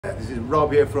This is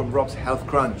Rob here from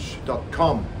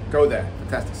robshealthcrunch.com. Go there,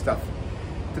 fantastic stuff.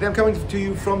 Today I'm coming to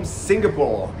you from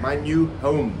Singapore, my new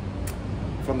home.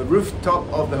 From the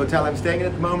rooftop of the hotel I'm staying in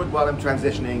at the moment while I'm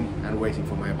transitioning and waiting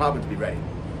for my apartment to be ready.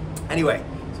 Anyway,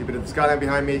 see a bit of the skyline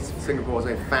behind me. Singapore is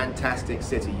a fantastic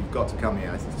city. You've got to come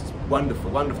here. It's just a wonderful,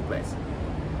 wonderful place.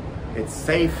 It's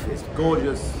safe, it's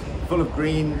gorgeous, full of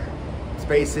green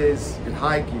spaces. You can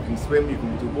hike, you can swim, you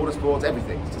can do water sports,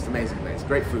 everything. It's just an amazing place.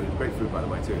 Great food by the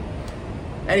way too.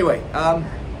 Anyway,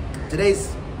 today's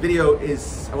video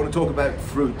is, I want to talk about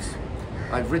fruit.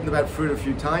 I've written about fruit a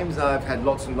few times. I've had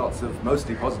lots and lots of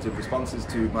mostly positive responses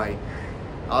to my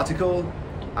articles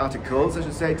I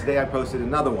should say. Today I posted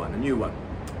another one, a new one,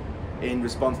 in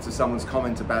response to someone's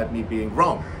comment about me being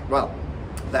wrong. Well,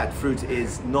 that fruit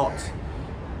is not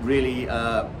really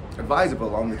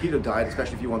advisable on the keto diet,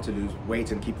 especially if you want to lose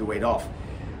weight and keep the weight off,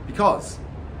 because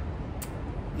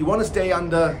you want to stay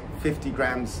under 50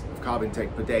 grams of carb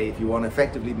intake per day if you want to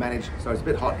effectively manage, sorry it's a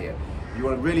bit hot here, you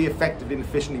want to really effectively and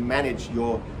efficiently manage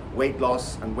your weight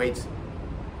loss and weight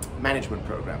management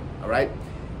program, all right?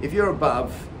 If you're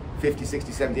above 50,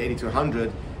 60, 70, 80 to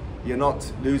 100, you're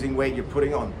not losing weight, you're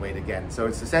putting on weight again. So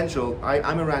it's essential,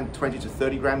 I'm around 20 to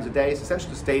 30 grams a day, it's essential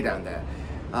to stay down there.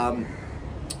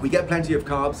 We get plenty of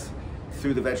carbs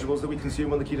through the vegetables that we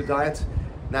consume on the keto diet.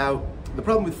 Now, the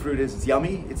problem with fruit is it's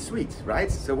yummy, it's sweet,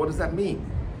 right? So what does that mean?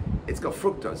 It's got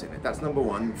fructose in it, that's number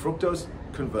one. Fructose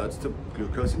converts to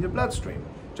glucose in your bloodstream,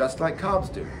 just like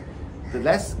carbs do. The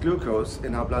less glucose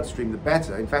in our bloodstream, the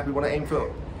better. In fact, we want to aim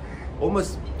for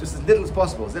almost just as little as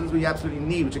possible, as little as we absolutely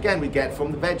need, which again, we get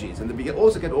from the veggies. And then we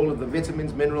also get all of the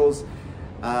vitamins, minerals,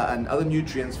 and other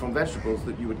nutrients from vegetables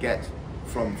that you would get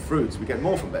from fruits. We get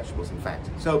more from vegetables, in fact.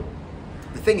 So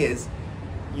the thing is,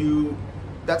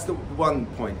 that's the one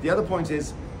point. The other point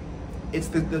is, it's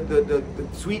the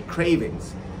sweet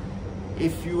cravings.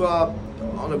 If you are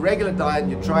on a regular diet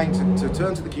and you're trying to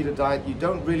turn to the keto diet, you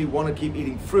don't really want to keep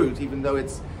eating fruit, even though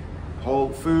it's whole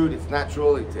food, it's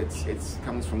natural, it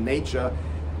comes from nature,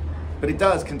 but it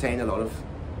does contain a lot of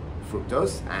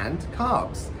fructose and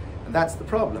carbs. And that's the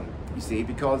problem, you see,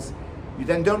 because you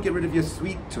then don't get rid of your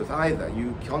sweet tooth either.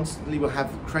 You constantly will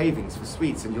have cravings for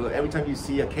sweets, and every time you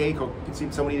see a cake or you see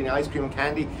someone eating ice cream or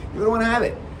candy, you're going to want to have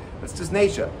it. That's just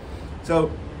nature. So,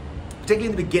 particularly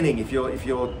in the beginning, if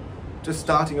you're just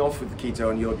starting off with the keto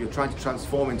and you're trying to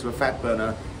transform into a fat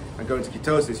burner and go into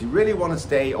ketosis, you really want to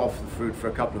stay off the fruit for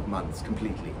a couple of months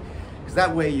completely, because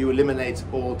that way you eliminate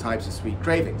all types of sweet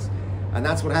cravings. And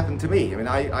that's what happened to me. I mean,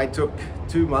 I took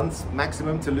 2 months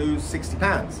maximum to lose 60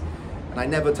 pounds. And I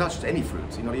never touched any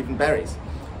fruits, not even berries.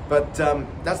 But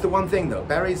that's the one thing though,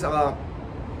 berries are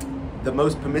the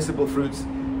most permissible fruits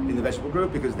in the vegetable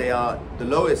group because they are the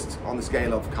lowest on the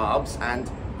scale of carbs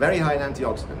and very high in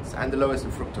antioxidants, and the lowest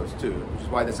in fructose too, which is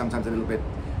why they're sometimes a little bit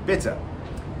bitter,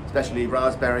 especially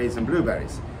raspberries and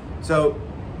blueberries. So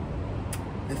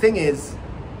the thing is,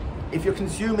 if you're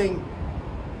consuming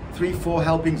 3-4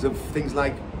 helpings of things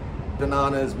like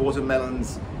bananas,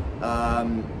 watermelons,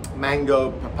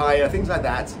 mango, papaya, things like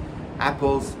that,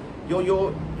 apples,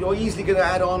 you're easily going to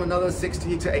add on another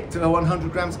 60 to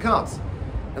 100 grams of carbs.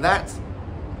 And that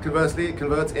conversely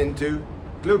converts into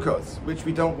glucose, which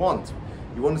we don't want.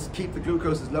 You want to keep the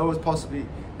glucose as low as possibly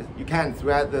as you can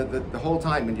throughout the whole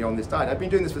time when you're on this diet. I've been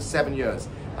doing this for 7 years.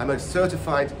 I'm a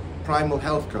certified primal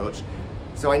health coach,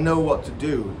 so I know what to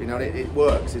do. It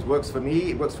works. It works for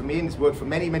me, and it's worked for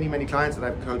many, many, many clients that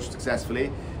I've coached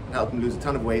successfully and helped them lose a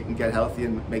ton of weight and get healthy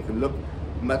and make them look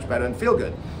much better and feel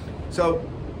good. So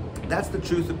that's the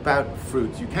truth about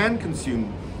fruits. You can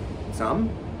consume some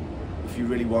if you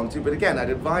really want to, but again, I'd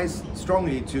advise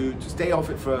strongly to stay off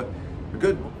it for a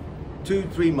good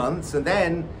 2-3 months, and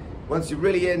then once you're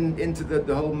really into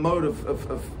the whole mode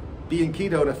of being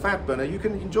keto and a fat burner, you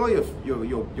can enjoy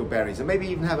your berries and maybe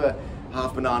even have a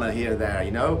half banana here or there,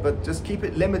 but just keep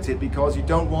it limited, because you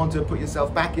don't want to put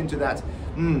yourself back into that,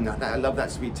 I love that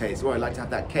sweet taste, or I like to have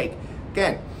that cake.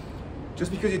 Again,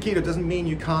 just because you're keto doesn't mean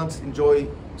you can't enjoy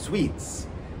sweets.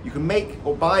 You can make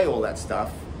or buy all that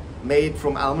stuff made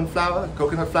from almond flour,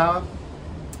 coconut flour,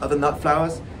 other nut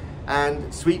flours,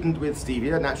 and sweetened with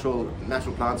stevia, natural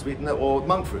plant sweetener, or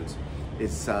monk fruit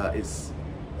is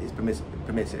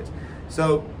permitted.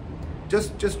 So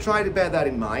just try to bear that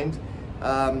in mind.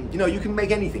 You can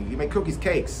make anything. You can make cookies,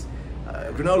 cakes,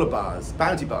 granola bars,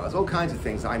 bounty bars, all kinds of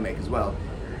things I make as well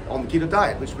on the keto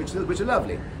diet, which are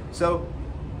lovely. So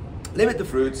limit the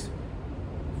fruits,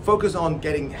 focus on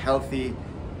getting healthy,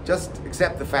 just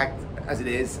accept the fact as it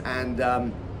is, and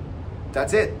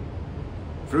that's it.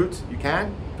 Fruit, you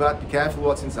can, but be careful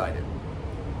what's inside it.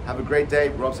 Have a great day,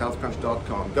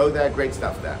 robshealthcrunch.com. Go there, great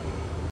stuff there.